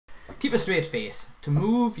Keep a straight face. To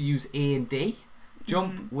move, use A and D.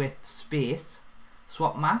 Jump with space.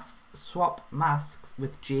 Swap masks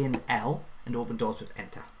with J and L. And open doors with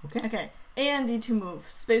enter. Okay? Okay. A and D to move.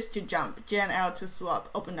 Space to jump. J and L to swap.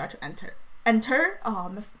 Open door to enter. Enter?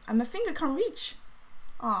 Oh, my finger can't reach.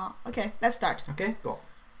 Oh, okay. Let's start. Okay, go.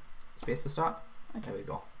 Space to start. Okay. There we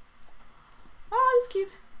go. Oh, that's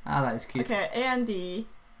cute. Ah, that is cute. Okay, A and D.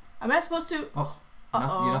 Am I supposed to... Oh, no,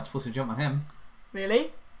 you're not supposed to jump on him.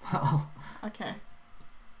 Really? Oh. Okay.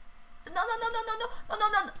 No.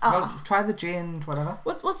 Well, try the J and whatever.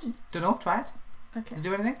 What's... Don't know, try it. Okay. Did it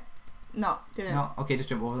do anything? No, didn't. No? Okay, just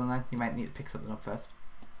jump over them then. You might need to pick something up first.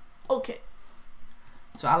 Okay.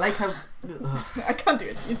 So I like how... I can't do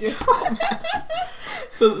it. You do it.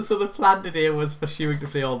 So the plan today was for Xiyun to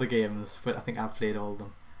play all the games, but I think I've played all of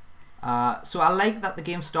them. So I like that the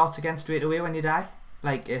game starts again straight away when you die,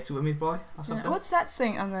 like Super Meat Boy or something. Yeah. What's that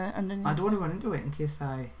thing on the underneath? I don't want to run into it in case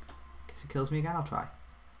it kills me again. I'll try.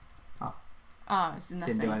 Oh. Oh, it's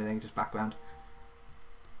nothing. Didn't do anything, just background.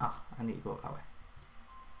 Ah, I need to go that way.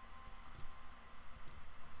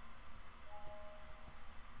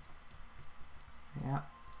 Yeah.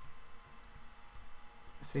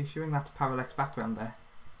 See, Xiyun, that's parallax background there.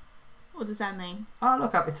 What does that mean? Oh,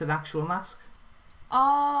 look, it's an actual mask.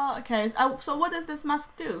 Oh, okay. So what does this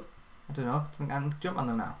mask do? I don't know. I can jump on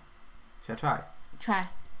them now. Should I try? Try.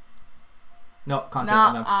 No, can't jump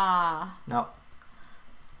on them. No.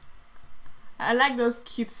 I like those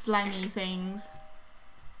cute slimy things.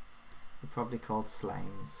 They're probably called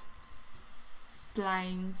slimes.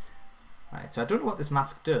 Slimes. Right, so I don't know what this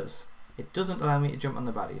mask does. It doesn't allow me to jump on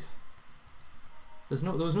the baddies. There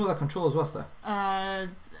was no other controls, was there?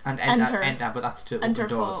 And enter, but that's to enter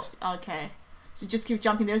open doors. Okay. So just keep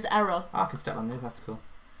jumping. There's the arrow. Oh, I can step on this, that's cool.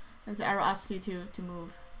 There's the arrow asks you to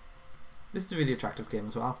move. This is a really attractive game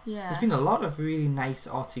as well. Yeah. There's been a lot of really nice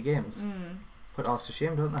artsy games. Put arts to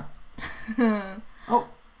shame, don't they? Oh,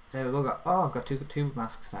 there we go. Oh, I've got two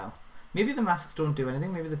masks now. Maybe the masks don't do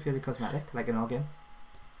anything. Maybe they're purely cosmetic, like in our game.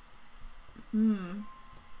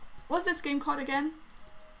 What's this game called again?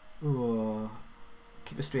 Ooh,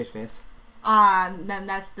 keep a straight face. Then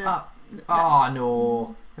that's the... Oh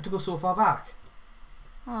no, I have to go so far back.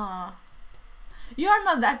 You're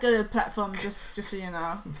not that good at platform, just so you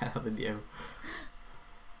know. Better than you.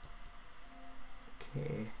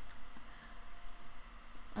 Okay.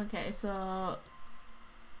 Okay, so...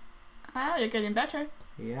 you're getting better.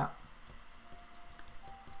 Yeah.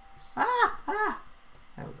 There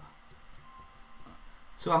we go.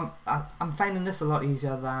 So I'm finding this a lot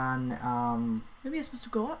easier than Maybe you're supposed to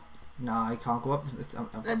go up. No, I can't go up.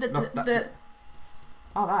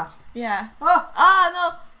 Oh, that. Yeah. Oh!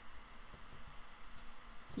 No.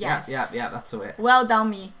 Yes. Yeah. That's the way. Well done,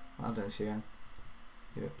 me. Well done, Xiyun.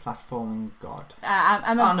 You're a platforming god.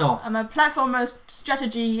 I'm a platformer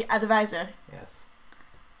strategy advisor. Yes.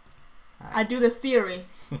 Right. I do the theory,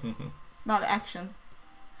 not the action.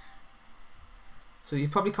 So you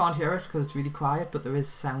probably can't hear it because it's really quiet, but there is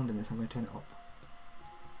sound in this. I'm going to turn it up.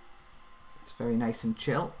 It's very nice and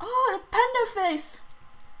chill. Oh, a panda face!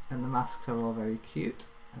 And the masks are all very cute.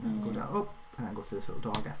 And then go down, and then go through this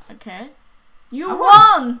little door, I guess. Okay. You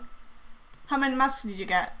won! How many masks did you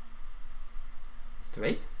get?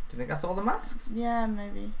 3. Do you think that's all the masks? Yeah,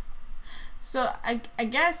 maybe. So I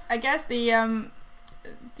guess the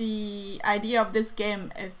idea of this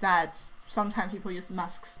game is that sometimes people use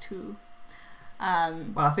masks too.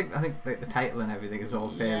 Well, I think the title and everything is all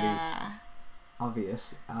fairly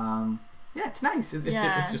obvious. Yeah, it's nice.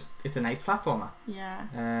 It's a nice platformer.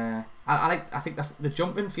 Yeah. I think the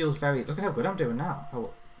jumping feels very. Look at how good I'm doing now.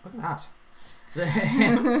 Oh, look at that.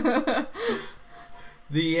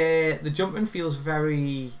 The jumping feels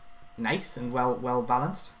very nice and well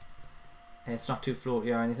balanced. It's not too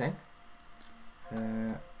floaty or anything.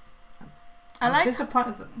 I'm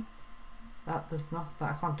disappointed that there's not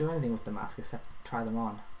that I can't do anything with the mask except try them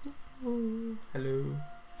on. Ooh, hello.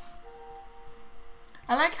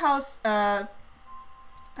 I like how the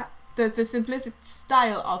simplistic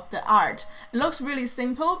style of the art. It looks really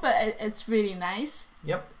simple, but it's really nice.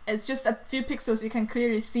 Yep. It's just a few pixels. You can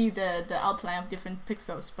clearly see the outline of different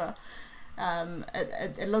pixels, but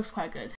it looks quite good.